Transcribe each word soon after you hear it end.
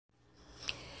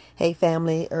Hey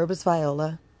family, Herbis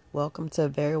Viola. Welcome to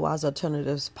Very Wise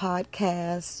Alternatives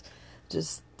podcast.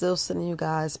 Just still sending you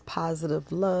guys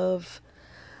positive love.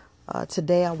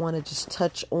 Today I want to just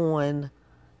touch on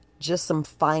just some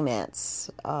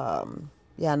finance. I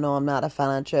know I'm not a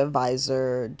financial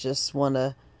advisor. Just want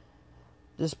to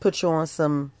just put you on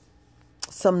some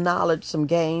knowledge, some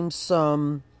games,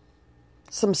 some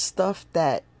stuff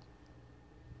that,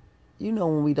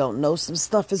 when we don't know some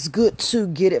stuff, is good to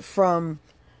get it from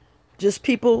just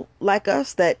people like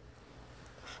us that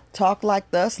talk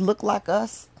like us, look like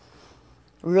us,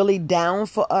 really down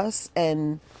for us,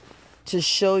 and to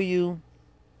show you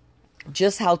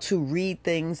just how to read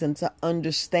things and to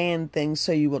understand things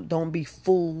so you don't be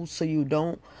fooled, so you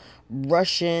don't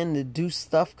rush in to do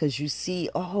stuff because you see,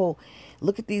 oh,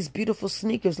 look at these beautiful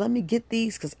sneakers. Let me get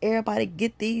these because everybody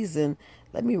get these, and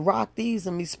let me rock these,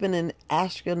 and be spending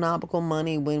astronomical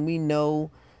money when we know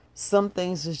some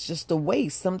things is just a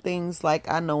waste. Some things, like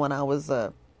I know when I was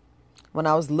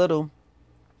little,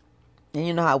 and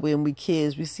you know how when we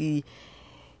kids, we see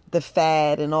the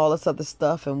fad and all this other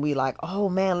stuff, and we like, oh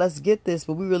man, let's get this,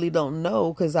 but we really don't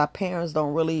know because our parents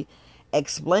don't really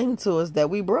explain to us that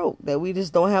we broke, that we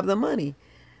just don't have the money.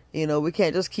 We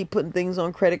can't just keep putting things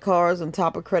on credit cards on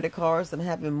top of credit cards and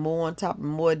having more on top of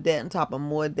more debt on top of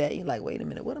more debt. You're like, wait a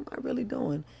minute, what am I really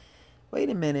doing? Wait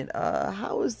a minute,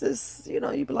 how is this? You'd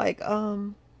be like,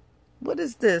 what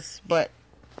is this? But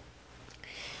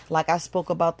like I spoke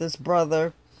about this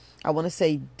brother, I want to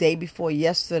say day before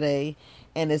yesterday,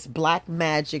 and it's Black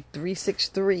Magic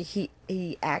 363.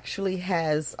 He actually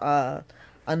has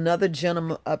another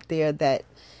gentleman up there that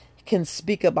can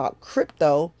speak about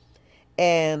crypto.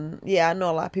 And yeah, I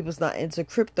know a lot of people's not into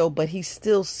crypto, but he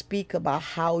still speak about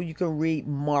how you can read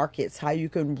markets, how you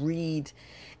can read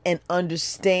and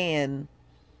understand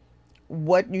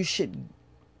what you should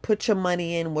put your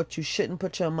money in, what you shouldn't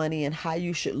put your money in, how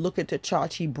you should look at the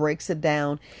chart. He breaks it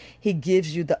down. He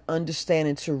gives you the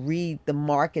understanding to read the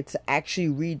market, to actually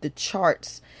read the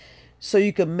charts so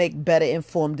you can make better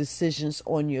informed decisions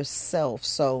on yourself.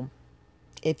 So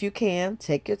if you can,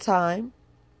 take your time,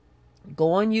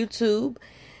 go on YouTube.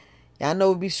 I know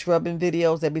we'll be scrubbing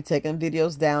videos, they'll be taking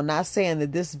videos down. Not saying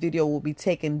that this video will be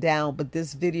taken down, but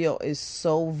this video is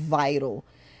so vital.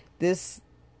 This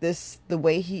the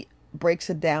way he breaks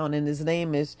it down, and his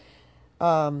name is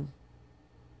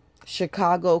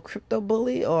Chicago Crypto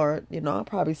Bully, or I'm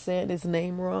probably saying his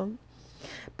name wrong,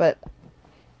 but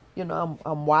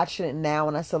I'm watching it now,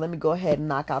 and I said, let me go ahead and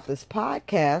knock out this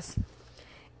podcast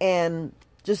and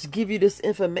just give you this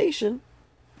information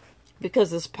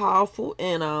because it's powerful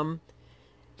and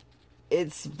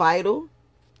it's vital,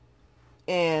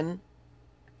 and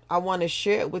I want to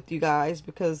share it with you guys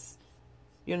because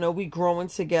we growing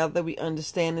together, we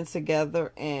understanding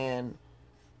together, and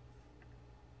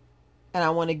I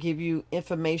want to give you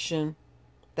information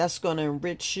that's going to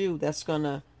enrich you, that's going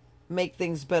to make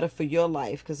things better for your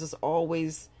life, because it's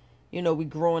always, we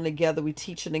growing together, we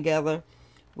teaching together,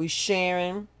 we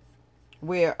sharing,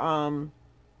 we're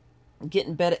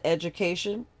getting better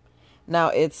education. Now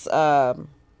it's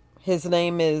his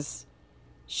name is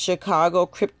Chicago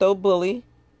Crypto Bully.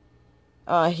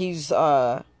 He's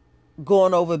going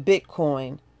over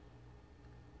Bitcoin,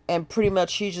 and pretty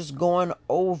much he's just going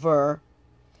over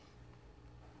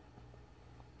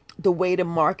the way the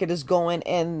market is going.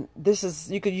 And this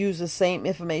is, you could use the same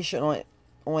information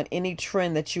on any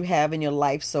trend that you have in your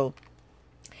life. So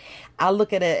I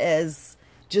look at it as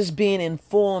just being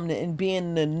informed and being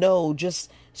in the know,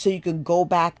 just so you can go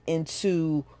back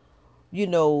into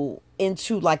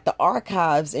like the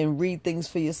archives and read things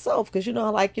for yourself. Because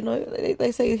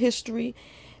they say history.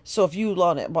 So if you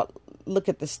look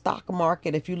at the stock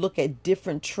market, if you look at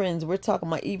different trends, we're talking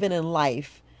about even in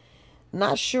life.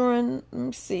 Not sure. Let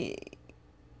me see.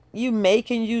 You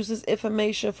can use this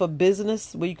information for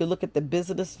business, where you can look at the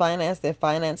business finance, their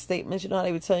finance statements. You know how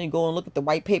they would tell you, go and look at the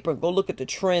white paper and go look at the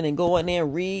trend and go in there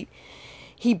and read.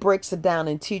 He breaks it down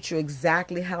and teach you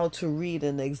exactly how to read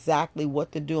and exactly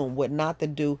what to do and what not to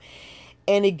do.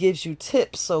 And it gives you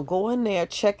tips. So go in there,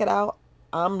 check it out.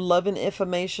 I'm loving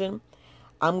information.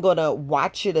 I'm going to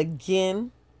watch it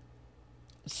again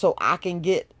so I can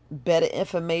get better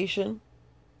information.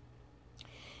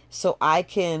 So I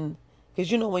can,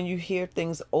 because when you hear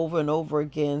things over and over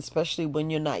again, especially when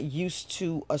you're not used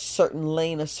to a certain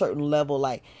lane, a certain level,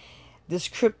 like this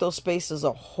crypto space is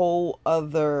a whole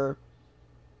other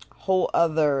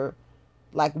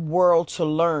like world to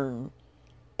learn,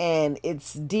 and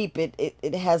it's deep.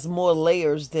 It has more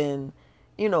layers than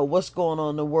what's going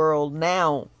on in the world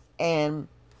now. And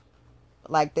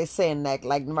Like they're saying that,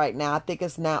 like right now, I think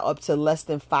it's now up to less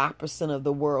than 5% of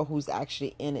the world who's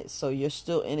actually in it. So you're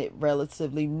still in it,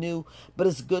 relatively new, but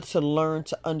it's good to learn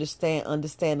to understand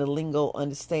the lingo,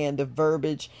 understand the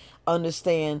verbiage,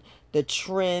 understand the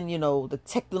trend,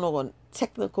 the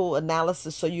technical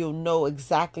analysis, so you'll know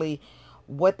exactly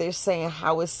what they're saying,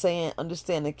 how it's saying,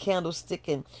 understand the candlestick,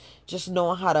 and just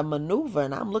knowing how to maneuver.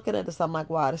 And I'm looking at this, I'm like,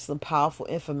 wow, this is some powerful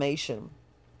information.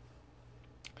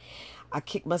 I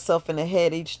kick myself in the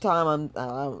head each time.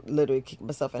 I'm literally kicking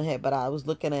myself in the head. But I was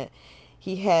looking at,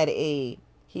 he had a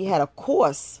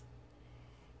course,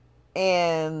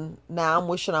 and now I'm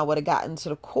wishing I would have gotten to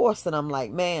the course. And I'm like,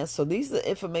 man, so these are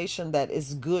information that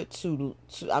is good to.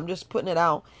 I'm just putting it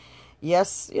out.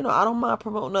 Yes, I don't mind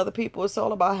promoting other people. It's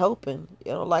all about helping.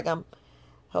 Like I'm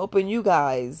helping you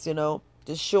guys.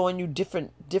 Just showing you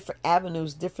different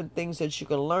avenues, different things that you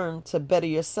can learn to better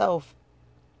yourself.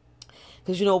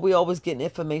 Because, we always getting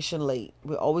information late.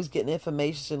 We're always getting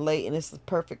information late. And it's the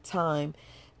perfect time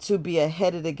to be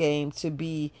ahead of the game, to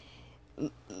be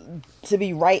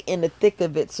right in the thick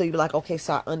of it. So you're like, okay,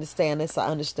 so I understand this, I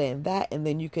understand that. And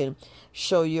then you can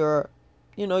show your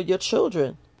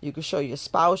children. You can show your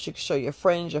spouse. You can show your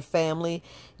friends, your family.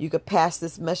 You could pass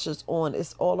this message on.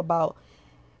 It's all about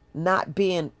not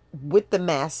being with the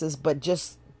masses, but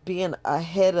just being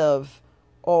ahead of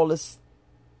all this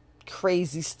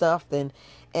crazy stuff, and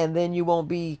then you won't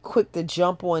be quick to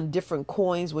jump on different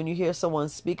coins. When you hear someone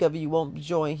speak of it, you won't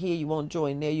join here, you won't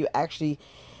join there. You actually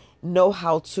know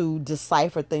how to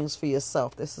decipher things for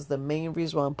yourself. This is the main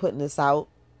reason why I'm putting this out,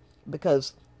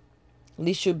 because at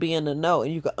least you'll be in the know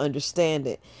and you can understand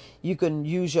it. You can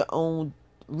use your own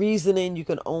reasoning. You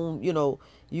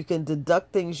can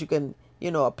deduct things. You can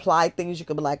apply things. You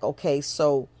can be like, okay,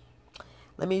 so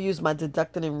let me use my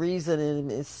deducting and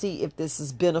reasoning and see if this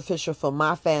is beneficial for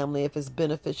my family, if it's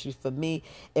beneficial for me,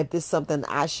 if this is something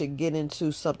I should get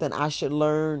into, something I should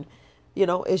learn.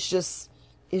 It's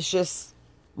just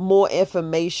more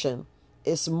information.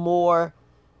 It's more,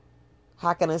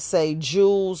 how can I say,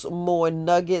 jewels, more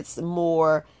nuggets,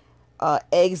 more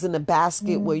eggs in the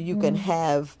basket, where you can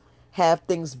have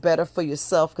things better for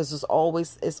yourself, because it's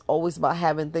always about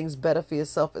having things better for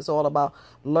yourself. It's all about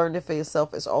learning for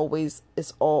yourself. It's always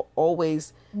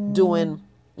doing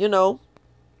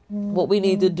what we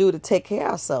need to do to take care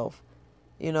of ourselves,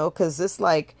 because it's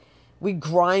like we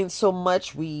grind so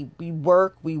much, we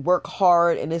work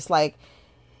hard, and it's like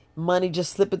money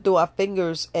just slipping through our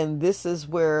fingers. And this is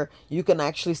where you can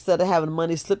actually, instead of having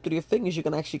money slip through your fingers, you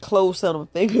can actually close some of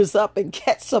the fingers up and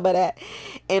catch some of that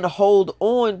and hold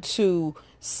on to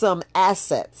some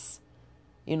assets.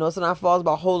 It's not false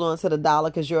about holding on to the dollar,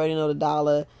 because you already know the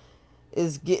dollar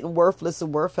is getting worthless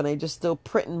and worth, and they just still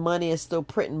printing money and still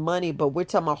printing money. But we're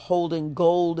talking about holding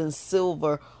gold and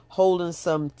silver, holding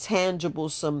some tangible,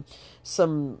 some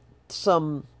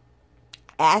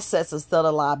assets instead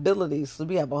of liabilities. So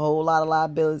we have a whole lot of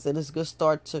liabilities, and it's a good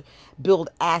start to build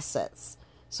assets.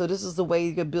 So this is the way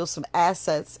you can build some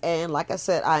assets. And like I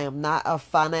said, I am not a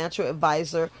financial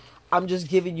advisor. I'm just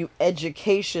giving you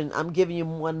education. I'm giving you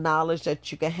more knowledge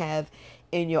that you can have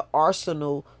in your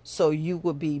arsenal, so you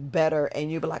will be better, and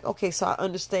you'll be like, okay, so I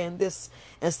understand this.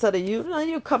 Instead of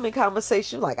you come in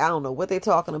conversation like, I don't know what they're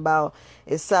talking about.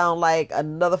 It sounds like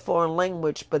another foreign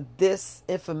language, but this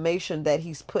information that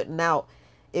he's putting out,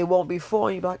 it won't be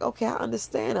foreign. You'll be like, okay, I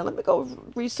understand. Now let me go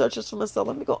research this for myself.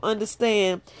 Let me go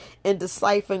understand and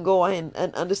decipher and go and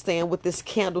understand what this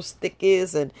candlestick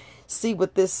is, and see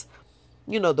what this,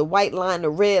 the white line, the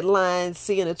red line,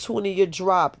 seeing the 20-year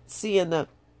drop, seeing the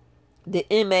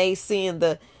MA, seeing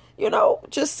the,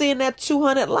 just seeing that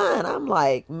 200 line. I'm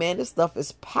like, man, this stuff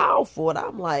is powerful. And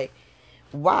I'm like,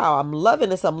 wow, I'm loving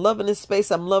this. I'm loving this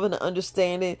space. I'm loving the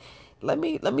understanding. Let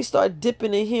me start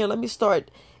dipping in here. Let me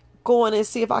start going and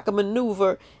see if I can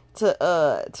maneuver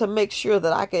to make sure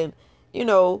that I can,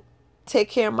 take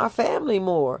care of my family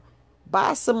more.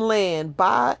 Buy some land,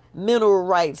 buy mineral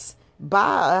rights,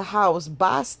 buy a house,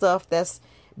 buy stuff that's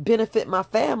benefit my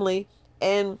family,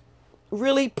 and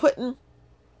really putting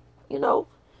a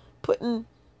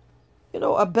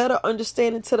better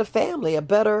understanding to the family, a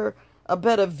better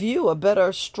view, a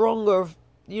better, stronger,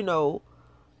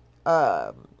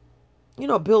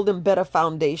 building better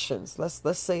foundations. Let's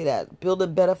say that,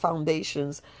 building better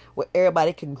foundations where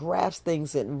everybody can grasp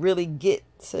things and really get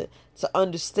to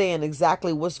understand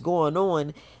exactly what's going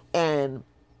on, and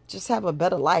just have a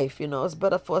better life. It's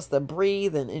better for us to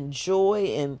breathe and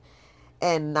enjoy,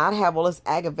 and not have all this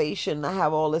aggravation, not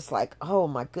have all this like, oh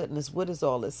my goodness, what is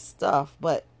all this stuff?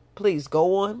 But please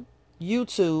go on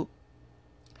YouTube,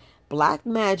 Black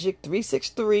Magic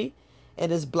 363,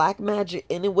 and it's Black Magic,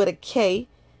 ending with a K.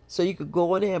 So you could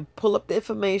go in there and pull up the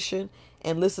information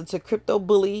and listen to Crypto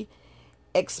Bully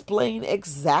explain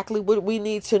exactly what we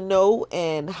need to know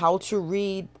and how to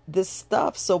read this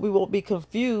stuff, so we won't be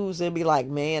confused and be like,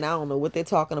 man, I don't know what they're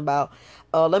talking about.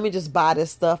 Let me just buy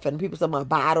this stuff. And people say, I'm going to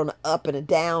buy it on the up and the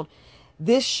down.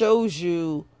 This shows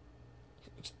you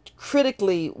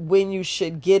critically when you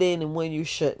should get in and when you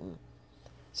shouldn't.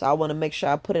 So I want to make sure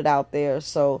I put it out there.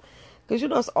 So, because,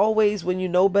 it's always when you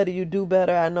know better, you do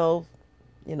better. I know,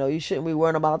 you shouldn't be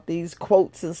worrying about these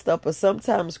quotes and stuff, but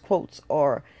sometimes quotes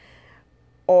are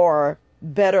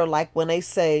better, like when they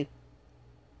say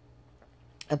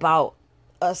about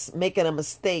us making a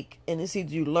mistake, and it's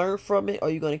either you learn from it or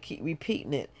you're going to keep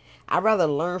repeating it. I'd rather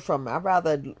learn from it. I'd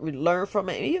rather learn from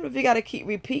it. Even if you got to keep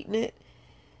repeating it,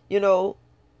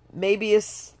 maybe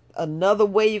it's another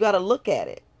way you got to look at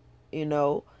it,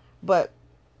 but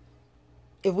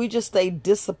if we just stay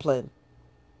disciplined,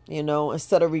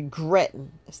 instead of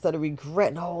regretting,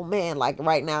 oh man, like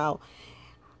right now,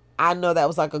 I know that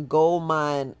was like a gold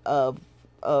mine of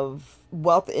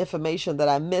wealth of information that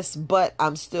I missed, but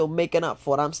I'm still making up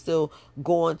for it. I'm still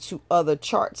going to other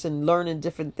charts and learning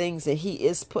different things, and he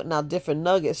is putting out different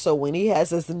nuggets. So when he has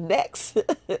his next,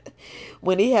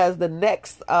 when he has the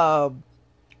next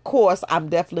course, I'm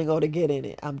definitely going to get in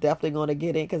it. I'm definitely going to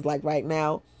get in, because like right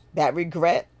now, that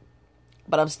regret,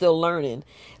 but I'm still learning.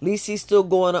 At least he's still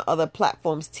going to other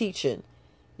platforms teaching.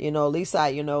 At least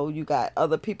you got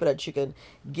other people that you can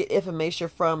get information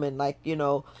from. And like,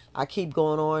 I keep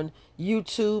going on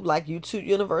YouTube, like YouTube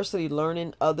University,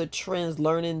 learning other trends,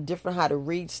 learning different how to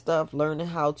read stuff, learning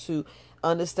how to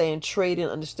understand trading,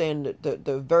 understand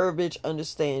the verbiage,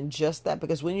 understand just that.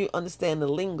 Because when you understand the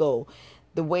lingo,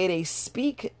 the way they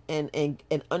speak and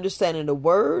understanding the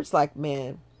words, like,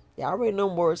 man, you already know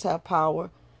words have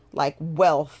power, like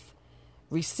wealth.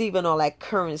 Receiving all that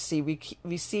currency,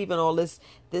 receiving all this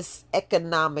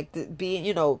economic, being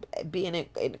being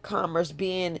in commerce,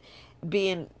 being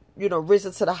risen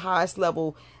to the highest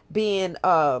level, being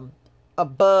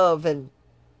above and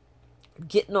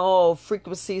getting all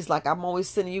frequencies. Like I'm always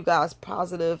sending you guys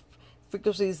positive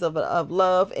frequencies of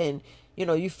love, and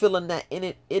you feeling that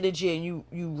energy, and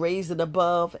you raising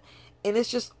above, and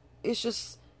it's just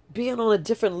being on a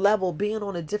different level, being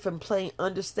on a different plane,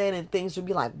 understanding things, will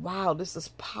be like, wow, this is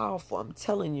powerful. I'm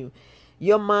telling you,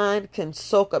 your mind can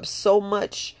soak up so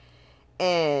much.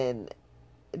 And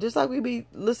just like we be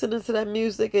listening to that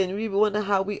music and we be wondering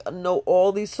how we know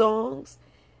all these songs,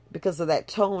 because of that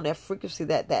tone, that frequency,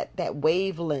 that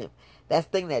wavelength,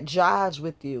 that thing that jives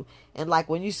with you. And like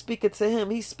when you speak it to him,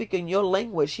 he's speaking your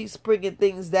language. He's bringing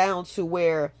things down to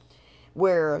where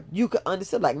you can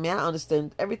understand. Like, man, I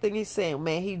understand everything he's saying,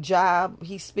 man.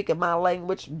 He's speaking my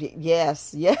language.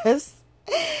 Yes.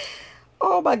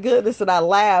 Oh my goodness. And I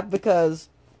laugh because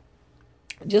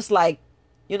just like,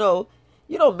 you don't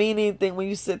mean anything when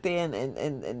you sit there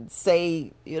and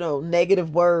say,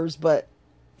 negative words, but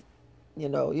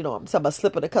I'm talking about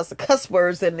slipping a cuss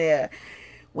words in there.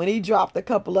 When he dropped a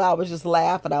couple, I was just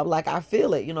laughing. I'm like, I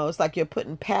feel it. It's like you're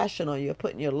putting passion on, you're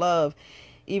putting your love.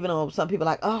 Even though some people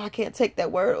are like, oh, I can't take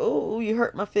that word. Oh, you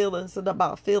hurt my feelings. And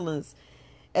about feelings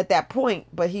at that point.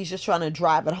 But he's just trying to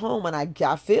drive it home. And I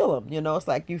feel him. It's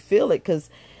like you feel it. Because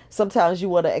sometimes you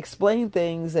want to explain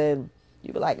things and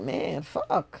you be like, man,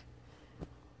 fuck.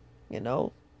 And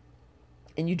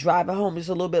you drive it home just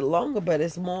a little bit longer. But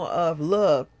it's more of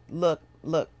look, ma,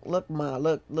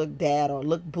 look, dad, or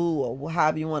look, boo, or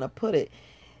however you want to put it.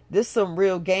 This is some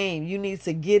real game. You need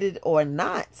to get it or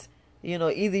not.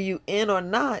 Either you in or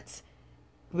not,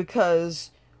 because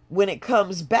when it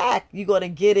comes back, you're going to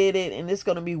get it and it's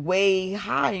going to be way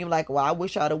high. And you're like, well, I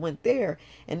wish I'd have went there.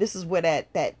 And this is where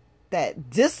that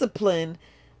discipline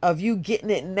of you getting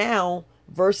it now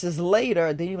versus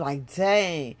later, then you're like,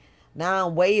 dang, now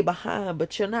I'm way behind.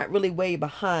 But you're not really way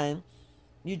behind.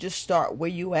 You just start where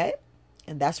you at.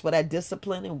 And that's where that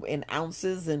discipline in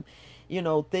ounces and,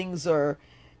 things are,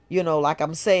 like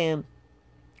I'm saying,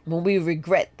 when we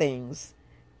regret things,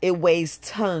 it weighs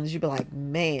tons. You be like,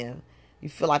 man, you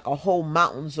feel like a whole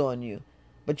mountain's on you.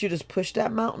 But you just push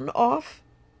that mountain off.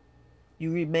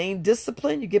 You remain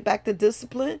disciplined. You get back to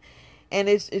discipline. And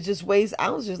it just weighs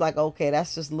ounces. Like, okay,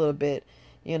 that's just a little bit,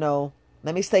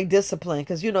 let me stay disciplined.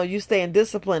 Because, you stay in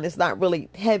discipline. It's not really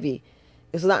heavy.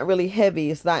 It's not really heavy.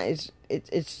 It's not,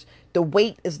 it's the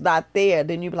weight is not there.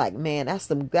 Then you be like, man,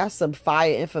 that's some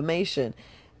fire information.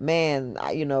 Man,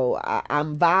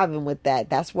 I'm vibing with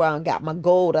that. That's where I got my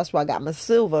gold. That's where I got my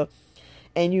silver.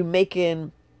 And you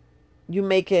making,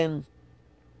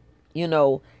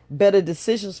 better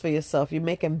decisions for yourself. You're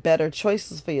making better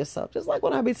choices for yourself. Just like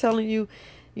when I be telling you,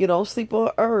 don't sleep on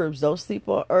herbs. Don't sleep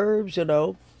on herbs,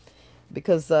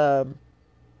 because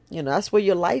that's where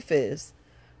your life is.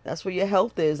 That's where your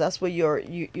health is. That's where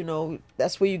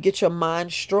that's where you get your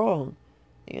mind strong.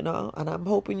 And I'm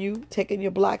hoping you taking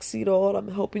your black seed oil. I'm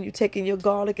hoping you taking your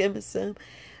garlic MSM.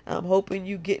 I'm hoping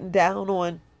you getting down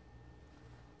on,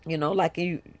 like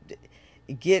you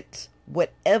get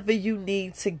whatever you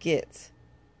need to get.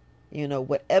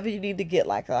 Whatever you need to get.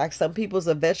 Like some people's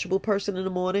a vegetable person in the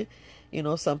morning.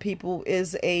 Some people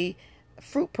is a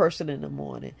fruit person in the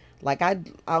morning. Like I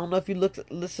don't know if you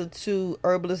listen to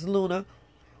Herbalist Luna.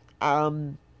 I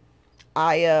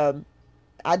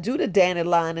do the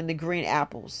dandelion and the green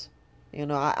apples.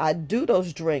 I do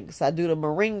those drinks. I do the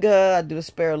moringa, I do the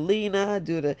spirulina, I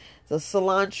do the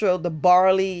cilantro, the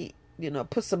barley,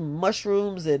 put some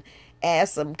mushrooms and add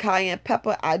some cayenne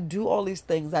pepper. I do all these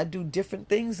things. I do different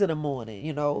things in the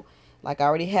morning, Like I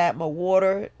already had my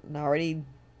water and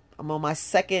I'm on my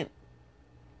second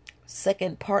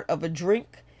part of a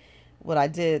drink. What I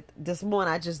did this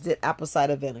morning, I just did apple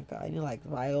cider vinegar. And you're like,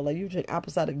 Viola, you drink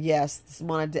apple cider? Yes. This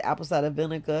morning I did apple cider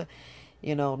vinegar.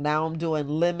 Now I'm doing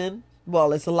lemon.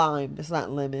 Well, it's lime. It's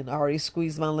not lemon. I already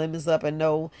squeezed my lemons up. And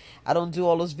no, I don't do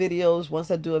all those videos.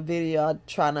 Once I do a video, I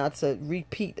try not to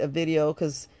repeat a video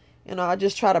because, I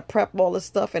just try to prep all this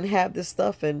stuff and have this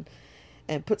stuff and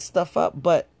put stuff up.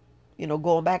 But,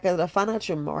 going back into the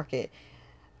financial market,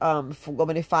 going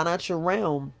in the financial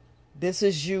realm, this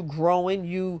is you growing,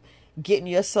 you getting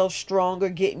yourself stronger,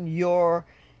 getting your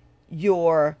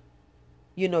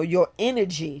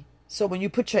energy. So when you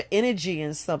put your energy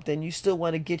in something, you still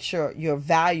want to get your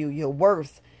value, your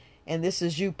worth. And this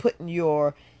is you putting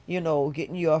your,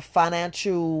 getting your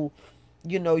financial,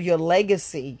 your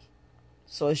legacy.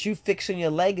 So as you fixing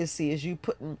your legacy, as you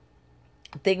putting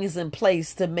things in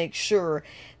place to make sure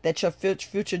that your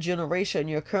future generation,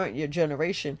 your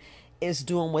generation is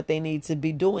doing what they need to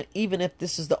be doing, even if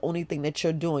this is the only thing that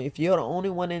you're doing. If you're the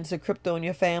only one into crypto in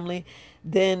your family,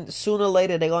 then sooner or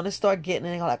later they're going to start getting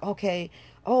it. They're like, okay,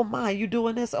 oh my, you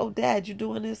doing this? Oh dad, you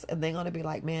doing this? And they're going to be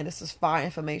like, man, this is fire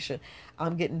information.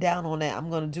 I'm getting down on that. I'm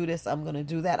going to do this. I'm going to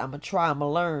do that. I'm going to try. I'm going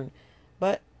to learn.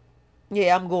 But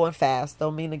yeah, I'm going fast.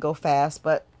 Don't mean to go fast,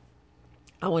 but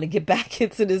I want to get back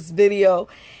into this video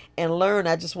and learn.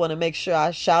 I just want to make sure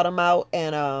I shout them out.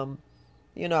 And,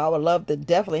 I would love to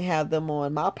definitely have them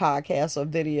on my podcast or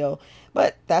video,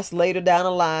 but that's later down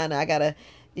the line. I got to,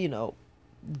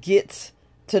 get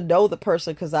to know the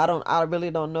person because I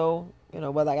really don't know,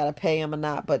 whether I got to pay him or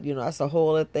not, but, that's a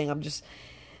whole other thing. I'm just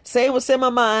saying what's in my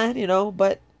mind,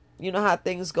 but you know how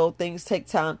things go. Things take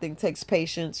time. Things takes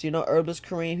patience. Herbalist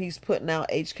Kareem, he's putting out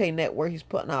HK Network. He's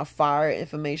putting out fire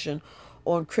information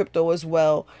on crypto as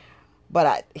well. But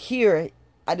I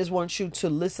just want you to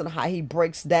listen to how he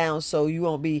breaks down so you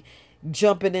won't be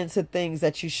jumping into things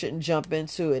that you shouldn't jump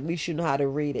into. At least you know how to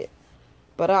read it.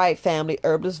 But all right, family,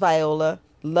 Herbalist Viola,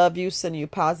 love you, sending you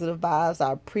positive vibes.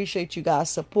 I appreciate you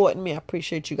guys supporting me. I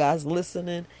appreciate you guys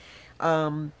listening.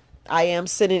 I am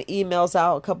sending emails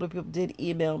out. A couple of people did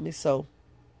email me, so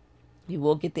you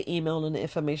will get the email and the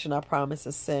information I promise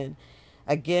to send.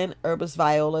 Again, Herbalist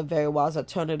Viola, Very Wise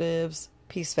Alternatives.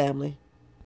 Peace, family.